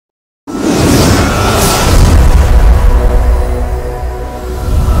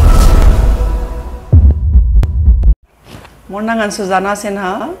Mor nangan Sujanna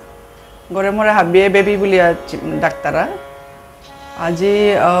Sinha, gore more habie baby bulia daktara.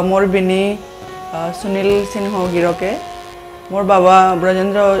 Aji mor bini Sunil Sinha giroke. Mor baba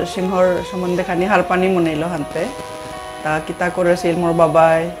Brojendra Sinhar somonde khani harpani monailo hante. Ta kita koresil mor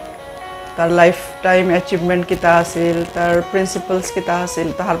babai. Tar lifetime achievement kita hasil, tar principles kita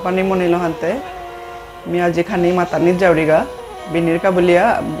hasil. Ta harpani monailo hante. Mi aji khani matani jauriga. Binir ka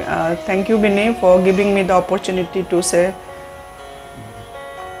bolia. Thank you Bini for giving me the opportunity to say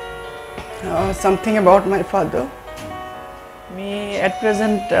something about my father. Me at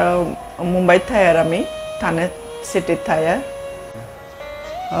present Mumbai thaya rami, Thane city thaya.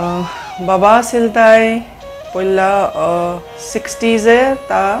 Baba siltai poila 60s e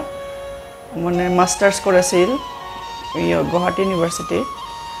ta mane masters koresil Guwahati University.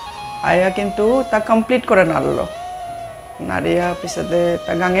 Aya kintu ta complete kore nallo. Naria pisade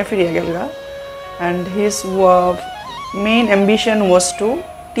ta gange firiya gelga, and his main ambition was to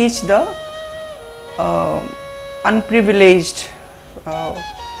teach the unprivileged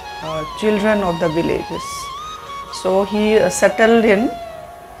children of the villages. So he settled in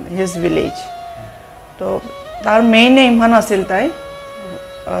his village. So tar main aim han asil tai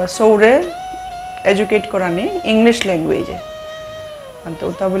soure educate korani English language. Ante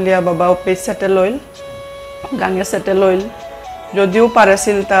uta bolia baba pe settle oil, gange settle oil. Jodio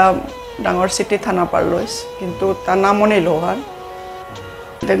paresil ta dangor city thana parlois, kintu ta namone lohan.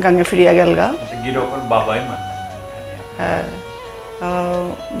 Te gange firiya gelga. Girokor babai man.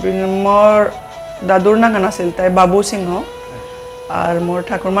 Mor dadur nangan asil tai Babu Sinha, ar mor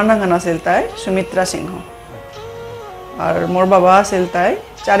ঠাকুরমা nangan asil tai Sumitra Sinha. Ar mor baba asil tai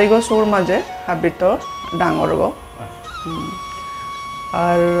charigo sur maje habito dangorgo.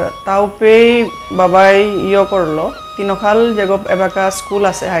 Ar taupe babai iyo korlo tinokhal jego ebaka school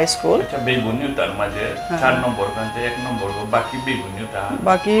ase high school. Acha beibuni tar maje 4 number kante 1 number go baki beibuni ta.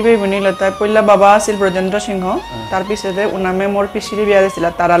 Baki beibuni lata poila baba asil Brojendra Sinha, tar pisete uname mor pisiri biya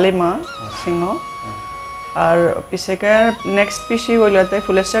desila Tarale ma Sinha. Ar piseke next pisi goilate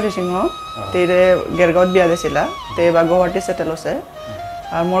Fuleshwari Sinha tere Gergaot biya desila te ba Guwahati settle ose.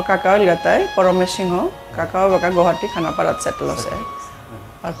 Ar mor kaka ligatai Paramesh Sinha kaka baka Guwahati Khanaparat settle ose.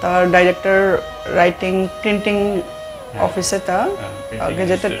 Ata director writing printing office ta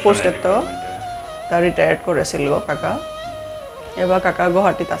gazetted post ta retired koresil go kaka eba kaka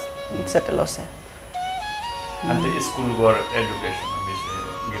Guwahati ta settle ose. Ante school gor education bishe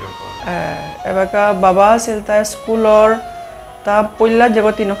girokor eba ka baba asil ta school or ta poila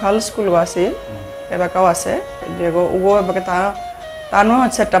jego tinokhal school asil eba ka ase jego ugo eba ta tano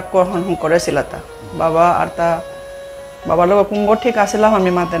setup ko hon koresila ta baba arta baba logo kungo thik asila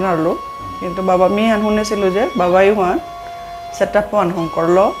ami mate narlo kintu baba mi han hunesilu je babai huan setup on hon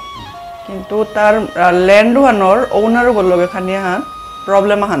korlo kintu tar land hanor owner golloge khani han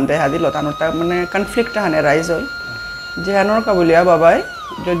problem han de hadilo tanor ta mane conflict han arise hol je hanor ka bolia babai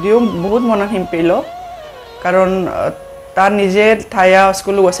jodio bahut mona himpilo karon ta nije thaya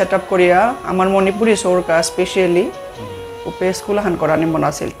school go setup koria amar Manipuri sor ka specially upe school han korani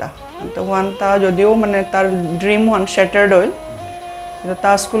monasil ta to one ta jodio mane tar dream one shattered oil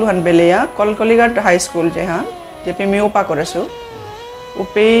ta school han beleya kolkoligat high school je han je pe mi upa koresu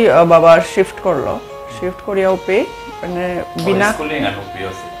upe baba shift korlo shift koria upe mane bina schooling an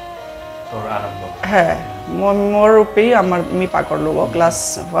upiose tor arambho ha mor upe amar mi pa korlo go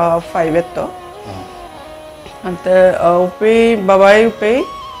class 5 et to ante upe babai upe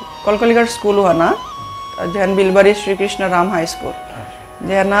kolkoligat school hana jehan Bilbari Sri Krishna Ram High School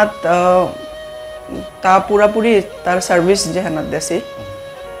jehanat ta pura puri tar service jehanat desi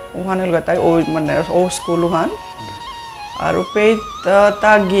uhanil gatai o mane o school uhan ar upe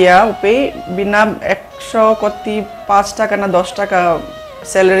ta giya upe bina 100 koti 5 taka na 10 taka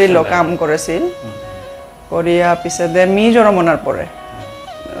salary lo kam koresil koria pisade mi joro monar pore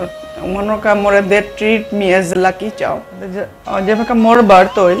monor ka more they treat me as lucky chow jeba ka mor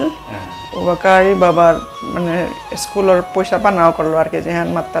birth oil obakai baba mane school or poisa panao korlo ar ke jehan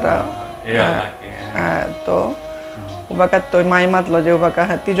matara to obaka to mai matlo je obaka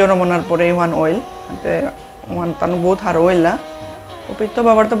hati jono monar pore one oil ante one tanu bahut har oil la opito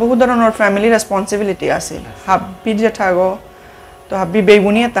babar to bahut doronor family responsibility asil habbi je thago to habbi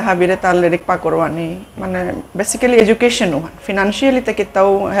beibuni ta habire tal lerek pa korwani mane basically education one financially te kitau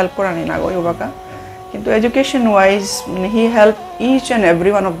help korani na go obaka kintu education wise he helped each and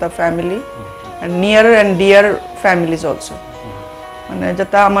every one of the family and near and dear families also mane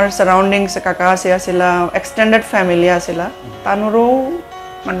jata amar surroundings kaka se asila extended family asila tanuro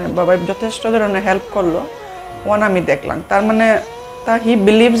mane baba jotheshto dorone help korlo one ami deklang tar mane ta he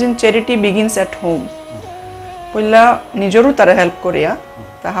believes in charity begins at home পইলা নিজৰো তাৰে help কৰিয়া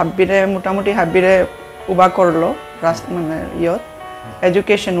তা হাবিৰে মোটামুটি হাবিৰে উবা কৰলো মানে ইয়ত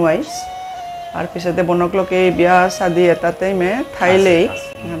education wise আর পিছতে বনকলকে বিয়া শাদি এটাতে মে থাইলেই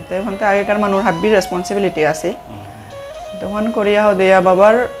তে হন্তে আগেকার মানুষ হাবির রেসপন্সিবিলিটি আছে তখন করিয়া দেয়া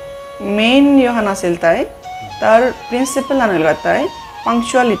বাবার মেইন ইহান আছিল তাই তার প্রিন্সিপাল আনিল তাই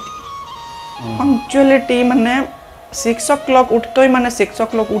পাংচুয়ালিটি মানে 6 o'clock উঠতই মানে 6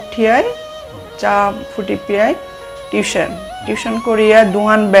 o'clock উঠিয়াই চা ফুটি পিয়াই টিউশন করিয়া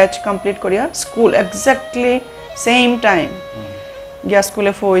দুহান ব্যাচ কমপ্লিট করিয়া স্কুল এক্স্যাক্টলি সেম টাইম গিয়া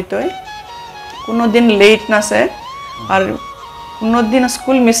স্কুলে ফইতই কোনো দিন লেট নাছে আর কোনো দিন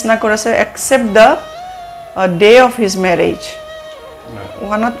স্কুল মিস না করেছে except the day of his marriage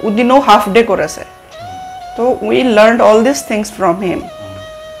ওয়ানত উদিনও half day করেছে তো উই learned all this things from him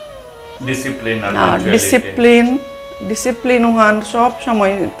discipline ওহান সব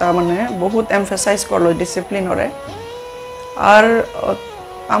সময় তা মানে বহুত এমফেসাইজ করলো ডিসিপ্লিনরে আর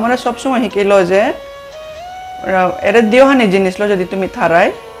আমার সব সময় শিকিল যে এরে দিওহানি জিনিসলো যদি তুমি থারাই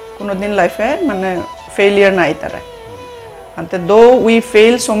কোনোদিন লাইফে মানে ফেইলিয়ার নাই তারাই আনতে though we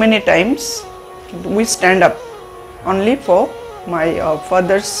fail so many Times we stand up only for my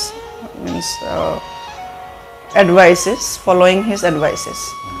father's means advises following his advises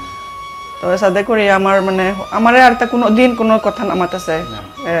তো সাথে করি আমার মানে আমারে আর তা কোনো দিন কোনো কথা নামাতেছে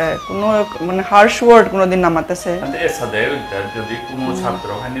কোনো মানে হার্শ ওয়ার্ড কোনো দিন নামাতেছে যদি কোনো ছাত্র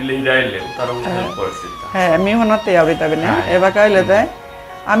খানি লিরাইলে তারও হেল্প করছিল হ্যাঁ আমি হনাতে আবরিতা বেনে এবা কাইলে তাই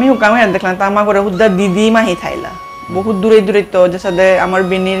আমি হুকামে দেখলাম তা আমার ঘরে হুদ্দা দিদি মাহি থাইলা বহুত দূরে দূরে তো যে সাথে আমার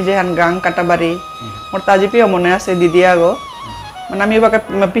বিনির যে হান গাং কাটাবাড়ি মোর তাজিপিও মনে আছে দিদি আগো মানে আমি এবাকে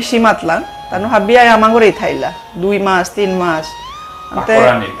পিসি মাতলাম তানো হাবিয়াই আমার ঘরেই থাইলা 2 মাস 3 মাস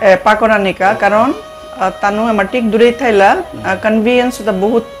পাকরানিকা কারণ তানো আমার ঠিক দূরেই থাইলা কনভিনিয়েন্স তো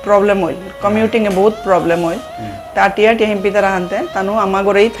বহুত প্রবলেম হইল কমিউটিং এ বহুত প্রবলেম হইল তাটিয়া টিহিম পিতারা হানতে তানো আমার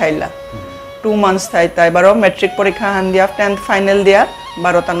ঘরেই থাইলা 2 মান্থস থাই তাই বারো মেট্রিক পরীক্ষা হান দিয়া 10th ফাইনাল দিয়া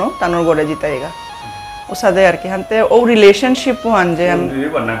বারো তানোর গড়ে জিতাইগা ও সাথে আর কি হানতে ও রিলেশনশিপ ওয়ান যে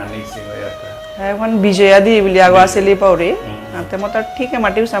হ্যাঁ ওয়ান বিজয়া দি বলি আগো আসেলি পাউরি হানতে মত ঠিক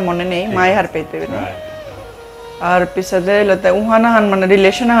মাটিও সা মনে নেই মাই হার পেতে না আর পিছতে লতে উহানা হান মানে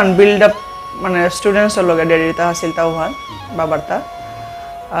রিলেশন হান বিল্ড আপ মানে স্টুডেন্টস লগে ডেরিতা হাসিল তা উহান বাবারতা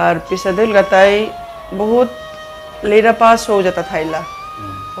আর পিছতে লতাই বহুত লেরা পাস हो जाता थाइला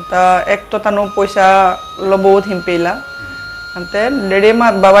ওটা এক তো তানো পয়সা লো বহুত হিমপেলা আনতে ডেডে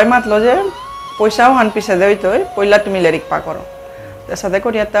মাত বাবাই মাতলো যে পয়সাও হান পিছে দেই তো পয়লা তুমি লেরিক পা করো তে সাথে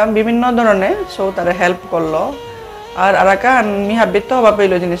করিয়াতা বিভিন্ন ধরনে সো তারে হেল্প করলো আর আরাকা আমি হাবিত তো হবা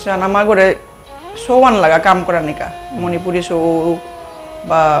পেলো জিনিস আমার ঘরে শোয়ান লাগা কাম করা নিকা মণিপুরি শো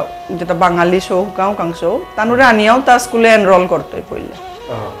বা যেটা বাঙালি শো গাঁও কাংশো তানুরে আনিয়াও তা স্কুলে এনরোল করতোই পইলে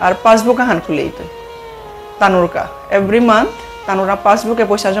আর পাসবুক হান খুলেই তো তানুরকা এভরি মান্থ তানুরা পাসবুকে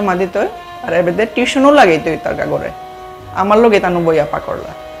পয়সা জমা দিত আর এবেদে টিউশনও লাগাইতো তার ঘরে আমার লগে তানু বইয়া পা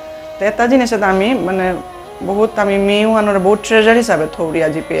করলা তো এটা জিনিস আমি মানে বহুত আমি মেয়েও আনার বহুত ট্রেজার হিসাবে থৌরি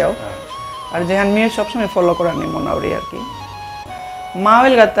আজি পেয়াও আর যেহান মেয়ে সবসময় ফলো করা নি মনাউরি আর কি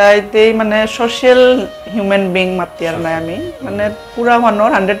মাওয়েল গাতাইতে মানে সোশ্যাল হিউম্যান বিং মাতিয়ার নাই আমি মানে পুরা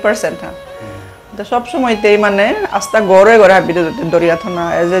ওয়ানোর 100% হ্যাঁ তো সবসময়তেই মানে আস্তা গড়ে গড়ে হাবিতে দরিয়া থানা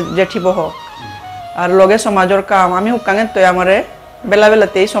এজ এ জেঠি বহ আর লগে সমাজের কাম আমি হুকাঙে তো আমারে বেলা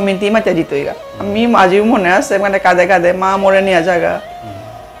বেলাতেই সমিতি মাতিয়া জিতইগা আমি আজিও মনে আছে মানে কাঁদে কাঁদে মা মরে নিয়া জায়গা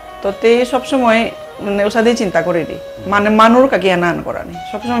তো তেই সবসময় মানে ওসাদেই চিন্তা করে দি মানে মানুর কাকি আনান করানি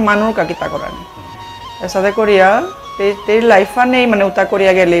সবসময় মানুর কাকি তা করানি এসাদে করিয়া তেই লাইফা নেই মানে উতা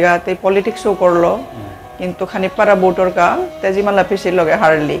করিয়া গেলিগা তেই পলিটিক্সও করলো কিন্তু খানিপাড়া বোটর কা তেজিমালা পিসির লগে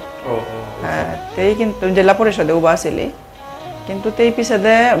হারলি হ্যাঁ তেই কিন্তু জেলা পরিষদে উবা আসিলি কিন্তু তেই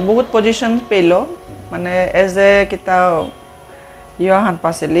পিছতে বহুত পজিশন পেলো মানে এজ এ কিতা ইয়া হান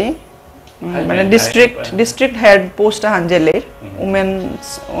পাছিলি মানে ডিস্ট্রিক্ট হেড পোস্ট হান জেলে উমেন্স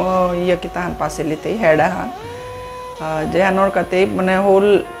ইয়া কিতা হান পাছিলি তেই হেড হান যে হানোর কাতে মানে হোল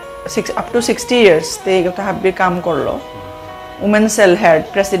up to 60 years তেই কথা হাবি কাম করলো উমেন সেল হেড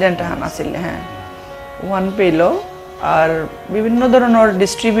প্রেসিডেন্ট হান আসিল হ্যাঁ ওয়ান পেলো আর বিভিন্ন ধরনের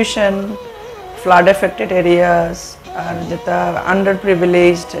ডিস্ট্রিবিউশন ফ্লাড এফেক্টেড এরিয়াস আর যেটা আন্ডার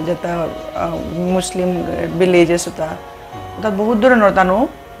প্রিভিলেজড যেটা মুসলিম ভিলেজেস ওটা ওটা বহুত ধরনের তানো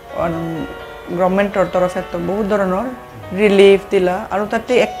গভর্নমেন্টর তরফে তো বহুত ধরনের রিলিফ দিলা আর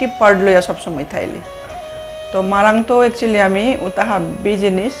তাতে অ্যাক্টিভ পার্ট লইয়া সবসময় থাইলি তো মারাং তো অ্যাকচুয়ালি আমি ওটা হাবি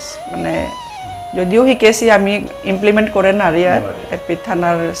জিনিস মানে যদিও শিকেছি আমি ইমপ্লিমেন্ট করে না আর এপি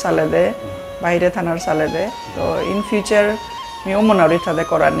থানার সালে দে বাইরে থানার সালে দে তো ইন ফিউচার আমিও মনারি থাদে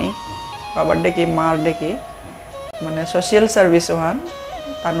করানি বাবার ডেকি মার ডেকি মানে সোশ্যাল সার্ভিস ওহান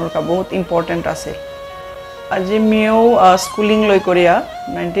তানুর কা বহুত ইম্পর্টেন্ট আছে আজি মিও স্কুলিং লৈ কৰিয়া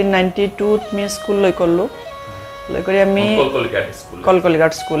 1992 ত মি স্কুল লৈ কৰলো লৈ কৰি আমি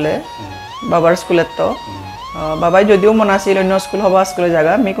কলকলিঘাট স্কুলে বাবার স্কুলে তো বাবাই যদিও মন আছিল অন্য স্কুল হবা স্কুলে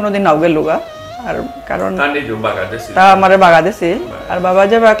জায়গা মি কোনোদিন নাও গেলুগা আর কারণ তা আমারে বাগা দিছিল আর বাবা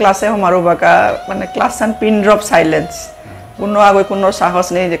যে ক্লাসে হমারো বাকা মানে class and pin drop silence কোনো আগে কোনো সাহস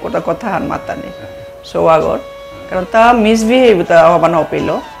নেই যে কোটা কথা হান মাতা নেই সো আগর কারণ তা মিসবিহেভ তা হবা না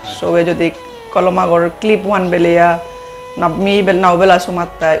পেলো সো যদি কলমাগর ক্লিপ ওয়ান বেলিয়া মি বেল নাও বেলা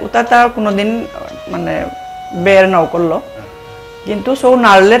সুমাত্তায় উতা তা কোনোদিন মানে বের নাও করলো কিন্তু সো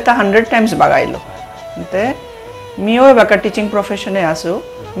নারলে তা 100 টাইমস বাগাইলো তে মিও বাকা টিচিং প্রফেশনে আসো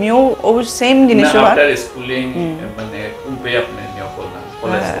মিও ও সেম জিনিস আফটার স্কুলিং মানে কুপে আপনি নিও করলেন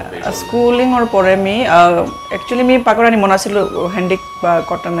কলেজ স্কুলিং অর পরে মি অ্যাকচুয়ালি মি পাকরানি মনাছিল হ্যান্ডিক বা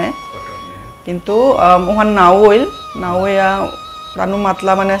কটনে কিন্তু ওহান নাও হইল নাও হইয়া রানু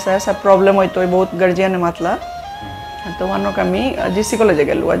মাতলা মানে সব প্রবলেম হইতো বহুত গার্জিয়ানে মাতলা তো ওহানক আমি জিসি কলেজে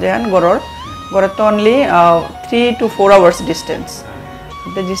গেলু যেহান গড় তো only 3 to 4 hours distance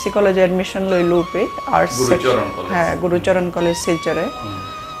the GC college admission লইলো pay arts হ্যাঁ গুরুচরণ কলেজ শিলচরে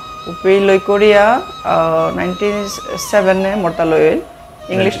উপে লই করিয়া 97 এ মোরতা লইল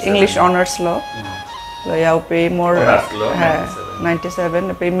ইংলিশ অনার্স ল লইয়া উপে মোর হ্যাঁ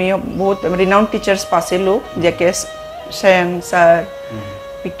 97 উপে মি বহুত রিনাউন্ড টিচার্স পাছিলো জেকে সেন স্যার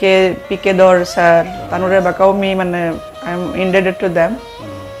পিকে দর স্যার তানুরে বাকাও মি মানে I am ইন্ডেটেড two them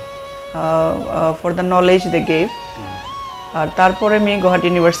for the knowledge they gave আর তারপরে আমি গুয়াহাটি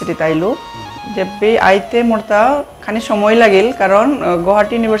ইউনিভার্সিটি তাইলো যে আইতে মোরতা খানি সময় লাগিল কারণ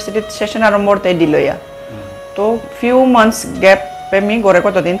গুয়াহাটি ইউনিভার্সিটি সেশন আরম্ভ তাই দিলয়া তো ফিউ মান্থস গ্যাপ আমি গড়ে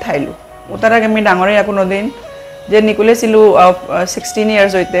কতদিন থাইলো উতার আগে আমি ডাঙরে কোনো দিন যে নিকুলে ছিল 16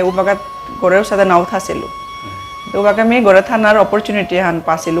 ইয়ার্স হইতে উপাকা গড়ের সাথে নাও থাছিল তো উপাকা আমি গড়ে থানার অপরচুনিটি হান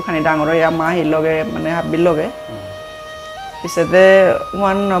পাছিলো খানি ডাঙরে মা হিলগে মানে হাবিল লগে পিছতে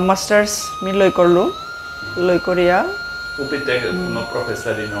ওয়ান মাস্টার্স মি লৈ করলো লৈ করিয়া উপতে কোনো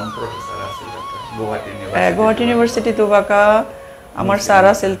প্রফেসর নন প্রফেসর আছে গুয়াহাটি ইউনিভার্সিটি তো বাকা আমার স্যার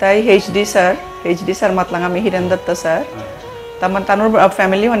আছিল তাই এইচডি স্যার মাতলাঙ্গা আমি হিরেন দত্ত স্যার তামান তানোর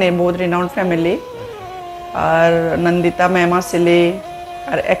ফ্যামিলি মানে বহুত রিনাউন্ড ফ্যামিলি আর নন্দিতা ম্যাম আসিলি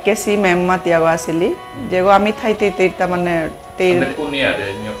আর একেসি ম্যাম মাতিয়াগো আসিলি যেগো আমি থাইতে তা মানে কোন ইয়ারে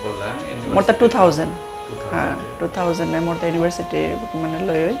নিয়োগ করলেন মোটা 2000 হ্যাঁ 2000 এ মোটা ইউনিভার্সিটি মানে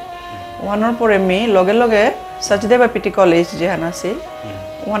লই ওয়ানোর পরে মি লগে লগে সচদেবা পিটি কলেজ যেহান আছে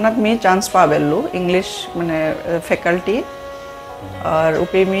ওয়ানাত মি চান্স পাবেলু ইংলিশ মানে ফ্যাকাল্টি আর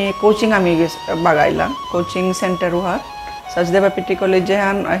উপে মি কোচিং আমি বাগাইলাম কোচিং সেন্টার উহা সচদেবা পিটি কলেজ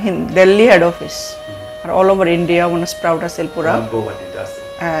যেহান দিল্লি হেড অফিস আর all over India one sprout আছে পুরা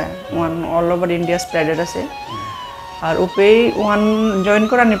হ্যাঁ one all over India spreaded আছে আর উপে ওয়ান জয়েন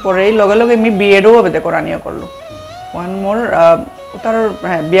করানি পরে লগে লগে মি বিএডও হবে করানিয়া করলো ওয়ান মোর উতার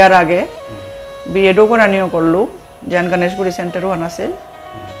হ্যাঁ বিয়ার আগে বিএডও করানিও করলো জ্ঞান গণেশপুরি সেন্টার ওয়ান আছে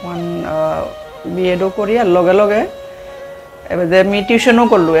ওয়ান বিএডও করি আর লগে লগে এবার মি টিউশনও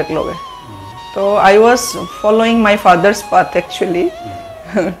করলো এক লগে তো I was following my father's path actually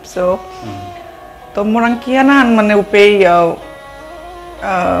so তো মোরাং কিয়ানা মানে উপে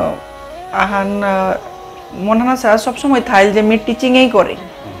আহান মনে না স্যার সবসময় থাইল যে মি টিচিংই করে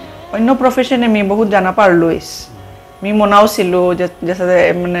অন্য প্রফেশনে মি বহুত জানা পারলোইস মি মনাও ছিল যে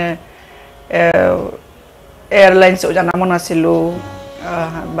মানে এয়ারলাইন্স জানা মনা ছিল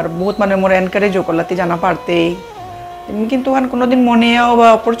বহুত মানে মোর এনকারেজও করলা তি জানা পারতে কিন্তু কোনোদিন মনেও বা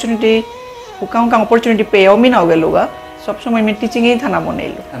অপরচুনিটি হুকাম অপরচুনিটি পেয়েও মি নাও গেলুগা সবসময় মি টিচিংই থানা মনে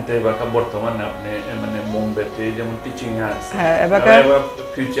এলো বর্তমানে আপনি মানে মুম্বাইতে যেমন টিচিং আছে হ্যাঁ এবার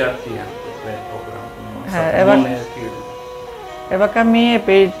ফিউচার কি হ্যাঁ এবার আমি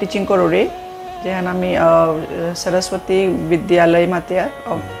টিচিং করো রে যেহান আমি সরস্বতী বিদ্যালয় মাতিয়া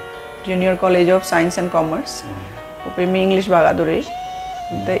junior college of science and commerce উপরে আমি ইংলিশ বাগাদুরে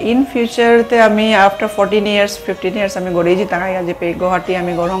তো ইন ফিউচার তে আমি আফটার 15 ইয়ার্স আমি গড়ে যেতে যে গুয়াহাটি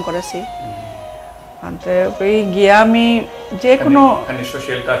আমি গ্রহণ করেছি আনতে গিয়া আমি যে কোনো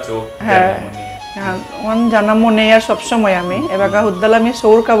সোশ্যাল কাজও হ্যাঁ ওয়ান জানা মনে আর সবসময় আমি এবার হুদ্দাল আমি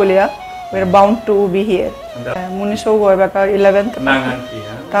সৌরকা বলিয়া we're bound to be here muniso go baka 11th nangan ki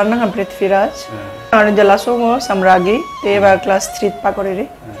ha tar nang prithviraj ar jalaso go samragi te ba class 3 pa kore re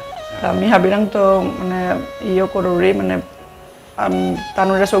ami habirang to mane iyo korore mane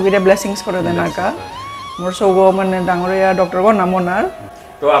tanure sogire blessings kore dena ka mor sogo mane dangore doctor go namonar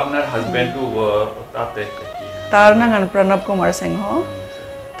to apnar husband to tate tar nang pranab kumar sinha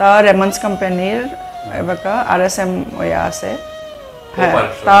tar Raymond's company baka RSM oya ase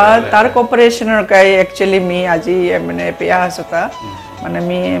তার কোঅপারেশনের কাই actually মি আজি মানে পেয়া আসতা মানে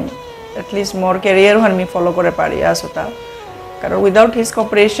মি at least more career han mi follow kore pari asota karon without his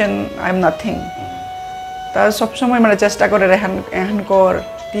cooperation I am nothing ta sob somoy mane chesta kore ehan kor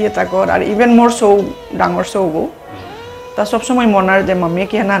tie ta kor ar even more so dangor so go ta sob somoy monar je mummy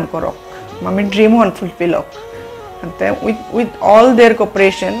ki hanan korok mummy dream hon fulfill ok ante with all their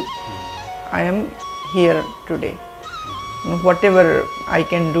cooperation I am here today whatever I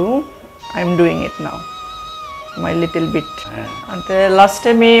can do I am doing it now my little bit ante last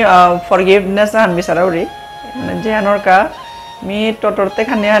time me forgiveness han bisarauri je anor ka mi totorte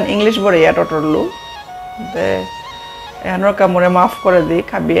khanian english boreya totorlu de anor ka more maaf kore di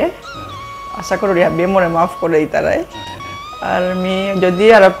khabie asa kori habie more maaf kore itarai ar mi jodi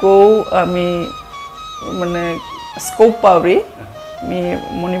arako ami mane scope pauri mi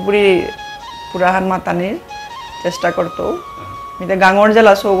Manipuri purahan matanir chesta korto mi te gangor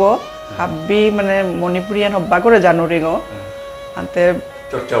jela sogo habbi mane Manipurian hobba kore januri go ante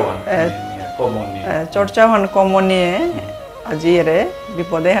chorchawan common আজি এরে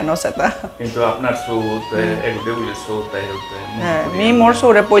বিপদে হেনসেতা কিন্তু আপনার সুত একদে বলে সুত তাই হতে মি মোর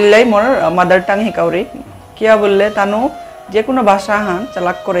সোরে পইলাই মোর মাদার টাং হিকাউরি কিয়া বললে তানু যে কোনো ভাষা হান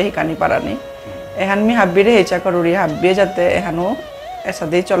চালাক করে হিকানি পারানি এহান মি হাব্বিরে হেচা করুরি হাব্বিয়ে যাতে এহানো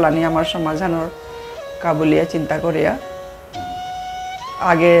এসাদেই চলানি আমার সমাধানর কাবুলিয়া চিন্তা করিয়া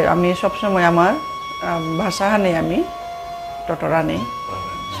আগে আমি সব সময় আমার ভাষা হানে আমি টটরানি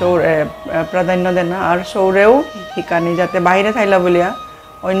সৌরে প্রাধান্য দেনা আর সৌরেও হিকানি যাতে বাইরে থাইলা বলিয়া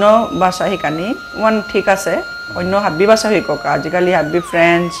অন্য ভাষা হিকানি ওয়ান ঠিক আছে অন্য হাব্বি ভাষা হিকক আজিকালি হাব্বি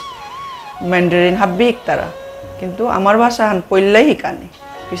ফ্রেঞ্চ ম্যান্ডারিন হাব্বি হিকতারা কিন্তু আমার ভাষা হান পইলাই হিকানি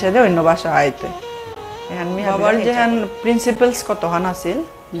পিছাদে অন্য ভাষা আইতে এহান মি বাবার যেহান প্রিন্সিপালস কত হান আছিল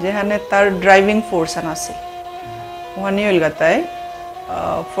যেহানে তার ড্রাইভিং ফোর্স হান আছিল ওহানি হইল গাতায়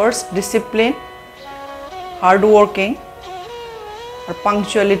ফার্স্ট ডিসিপ্লিন হার্ড ওয়ার্কিং আর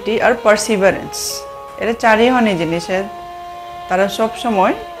পাংচুয়ালিটি আর পারসিভারেন্স এটা চারি হনি জিনিসের তারা সব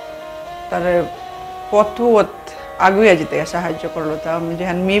সময় তার পথত আগুয়া যেতে সাহায্য করলো তা আমি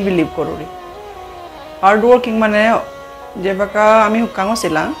যেহান মি বিলিভ করি হার্ড ওয়ার্কিং মানে যে বাকা আমি হুকাঙো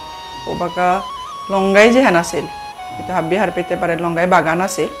ছিলাম ও বাকা লঙ্গাই যেহান আছিল এটা হাব্বি হার পেতে পারে লঙ্গাই বাগান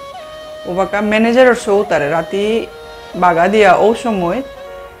আছে ও বাকা ম্যানেজারের শো তারে রাতি বাগা দিয়া ও সময়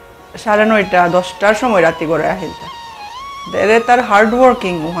 9:30 10টার সময় রাতি করে আহিলতা দেরে তার হার্ড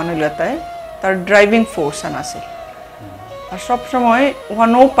ওয়ার্কিং ওখানে লতায় তার ড্রাইভিং ফোর্স আন আছে আর সব সময়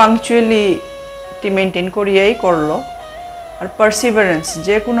ওখানেও পাংচুয়ালিটি মেনটেন করিয়াই করলো আর পারসিভারেন্স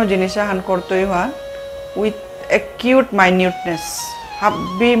যে কোনো জিনিস হান করতেই হওয়া উইথ অ্যাকিউট মাইনিউটনেস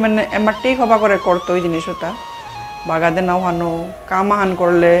হাব্বি মানে এমারটেই হবা করে করতেই জিনিস ওটা বাগাদে না ওখানো কাম হান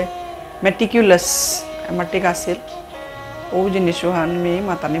করলে মেটিকুলাস এমারটিক আছিল ও জিনিস হান মি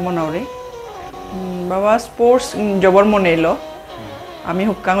মাতানি মনাওরে বাবা স্পোর্টস জবর মনেইলো আমি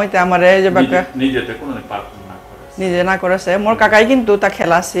হুক্কাং হইতে আমারে যে বাকা নিজেতে কোনো পার্ট না করে নিজে না করেছে মোর কাকাই কিন্তু তা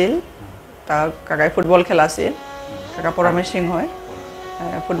খেলা আছিল তা কাকাই ফুটবল খেলা আছিল কাকা পরমেশ সিং হয়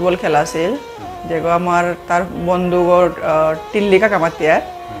ফুটবল খেলা আছিল যেগো আমার তার বন্ধুগর টিল্লি কাকা মাতিয়া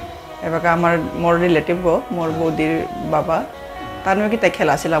এবাকা আমার মোর রিলেটিভ গো মোর বৌদির বাবা তার নাকি তাই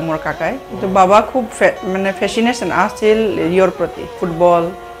খেলা ছিল মোর কাকাই কিন্তু বাবা খুব মানে ফ্যাসিনেশন আছিল ইয়র প্রতি ফুটবল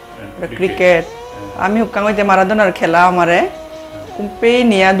ক্রিকেট আমি হুক্কাং হইতে মারাদোনার খেলা আমারে কুম্পে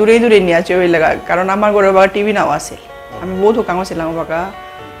নিয়া দূরে দূরে নিয়া চই লাগা কারণ আমার ঘরে বাবা টিভি নাও আছে আমি বহুত হুক্কাং ছিলাম বাবা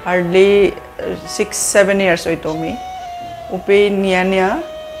হার্ডলি 6-7 ইয়ার্স হইতো আমি উপে নিয়া নিয়া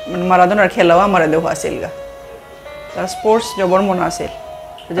মানে মারাদোনার খেলাও আমার দেহ আছিল গা তার স্পোর্টস জবর মন আছিল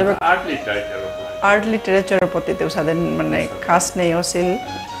যে আর্ট লিটারেচারের প্রতি তো সাদেন মানে খাস নেই আছিল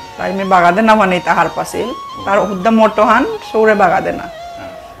তাই আমি বাগাদে না মানে তাহার পাছিল তার হুদ্দা মোটহান সৌরে বাগাদে না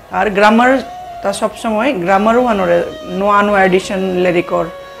আর গ্রামার তা সব সময় গ্রামারও আনরে নো এডিশন লিরিকর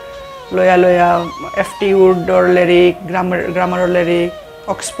লয়া লয়া FT উডর lyric grammar lyric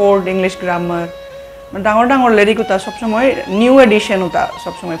Oxford English grammar মানে ডাঙর ডাঙর লিরিক তা সব সময় নিউ এডিশন তা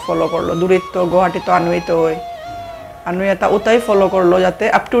সব সময় ফলো করলো দূরিত্ব গুয়াহাটি তো আনুই তা ওটাই ফলো করলো যাতে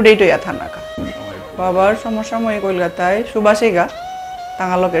আপ টু ডেট হইয়া থাকা বাবার সমসাময়িক কলকাতায় সুবাসিগা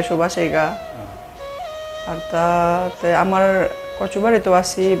টাঙ্গালকে সুবাসিগা আর তাতে আমার কচুবাড়ি তো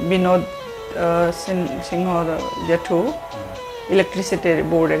আছি বিনোদ সিংহর জেঠু ইলেকট্রিসিটির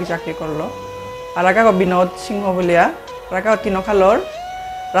বোর্ডে চাকরি করলো আর একা বিনোদ সিংহ বলিয়া আর একা তিনখালর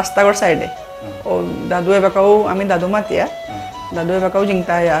রাস্তাঘর সাইডে ও দাদু এবাকাও আমি দাদু মাতিয়া দাদু এবাকাও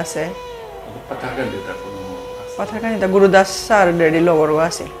জিংতা আছে পাথারকানিতা গুরুদাস স্যার ডেডি লগর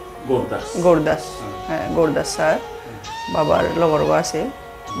আছে গৌরদাস হ্যাঁ গৌরদাস স্যার বাবার লগর আছে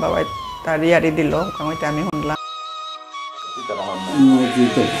বাবাই তার ইয়ারি দিল কামাইতে আমি শুনলাম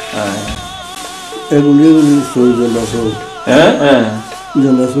এগুলি সৌজন্য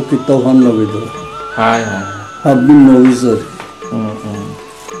Jelas kita kan lagi tu. Hai. Habis novicer.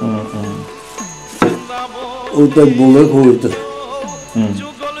 Udah boleh kau itu.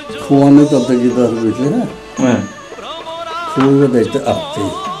 Khuane kata kita harus ya. Kau itu itu apa?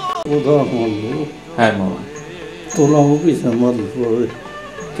 Udah malu. Hai mama. Tolong aku bisa malu.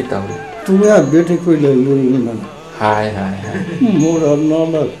 Kita boleh. Tu ya bete kau lalu mana? Hai. Murah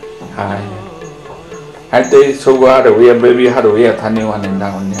nolak. Hai. Hai teh suka ada ya baby ada ya Thane wan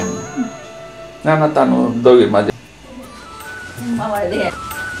endang on ya. Nana tanu doi maje. Mama dia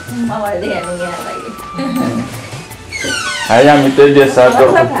nunggu lagi. Hai yang itu je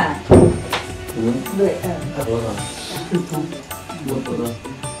satu. Duit.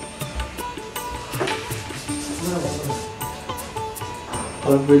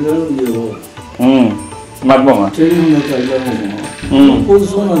 Apabila dia. Mat mama. Ciri nak ada mama.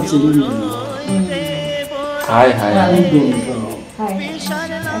 Kursus nak ciri. Hai.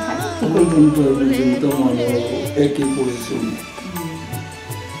 Aku jumpa mana eki kursus.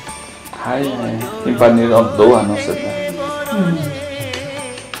 Hai. Impan ni orang dua anak sedang.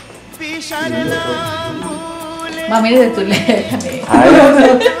 Mami dia tulis. Hai.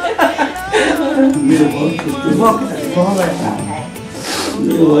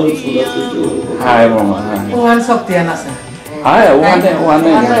 Hai mama. Uang sakti anak saya. Hai, uang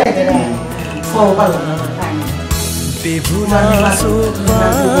ni. Oh, kalau Bibula supa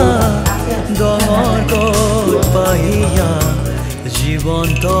domor pahiya জীবন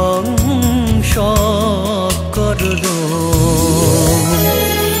ধ্বংস করলো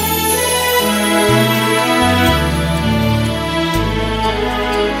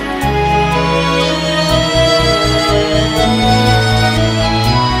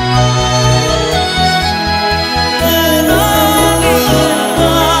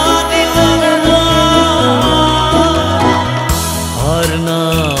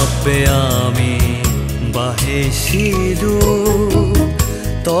ছিলু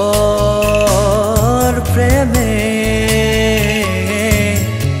তোর প্রেমে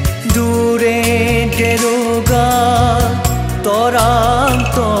দূরে গেলুগা তোরাম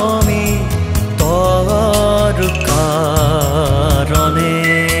তুমি তোর কারণে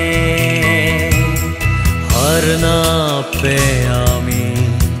হার না pay আমি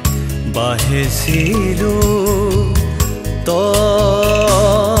বাহেছিলু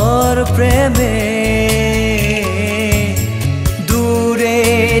তোর প্রেমে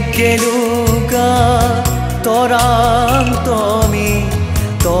গেলুগা তোরাম তুমি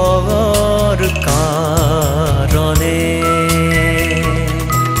তোর কারণে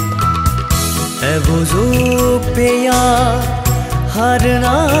বুঝু পেয়া হার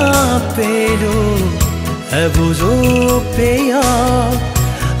না পেলু বুঝু পেয়া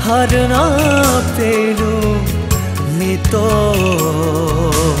হার না পেলু মিতর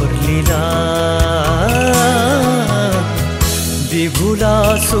লীলা বিভুলা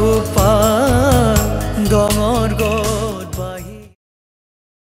সুপা ডঙর গো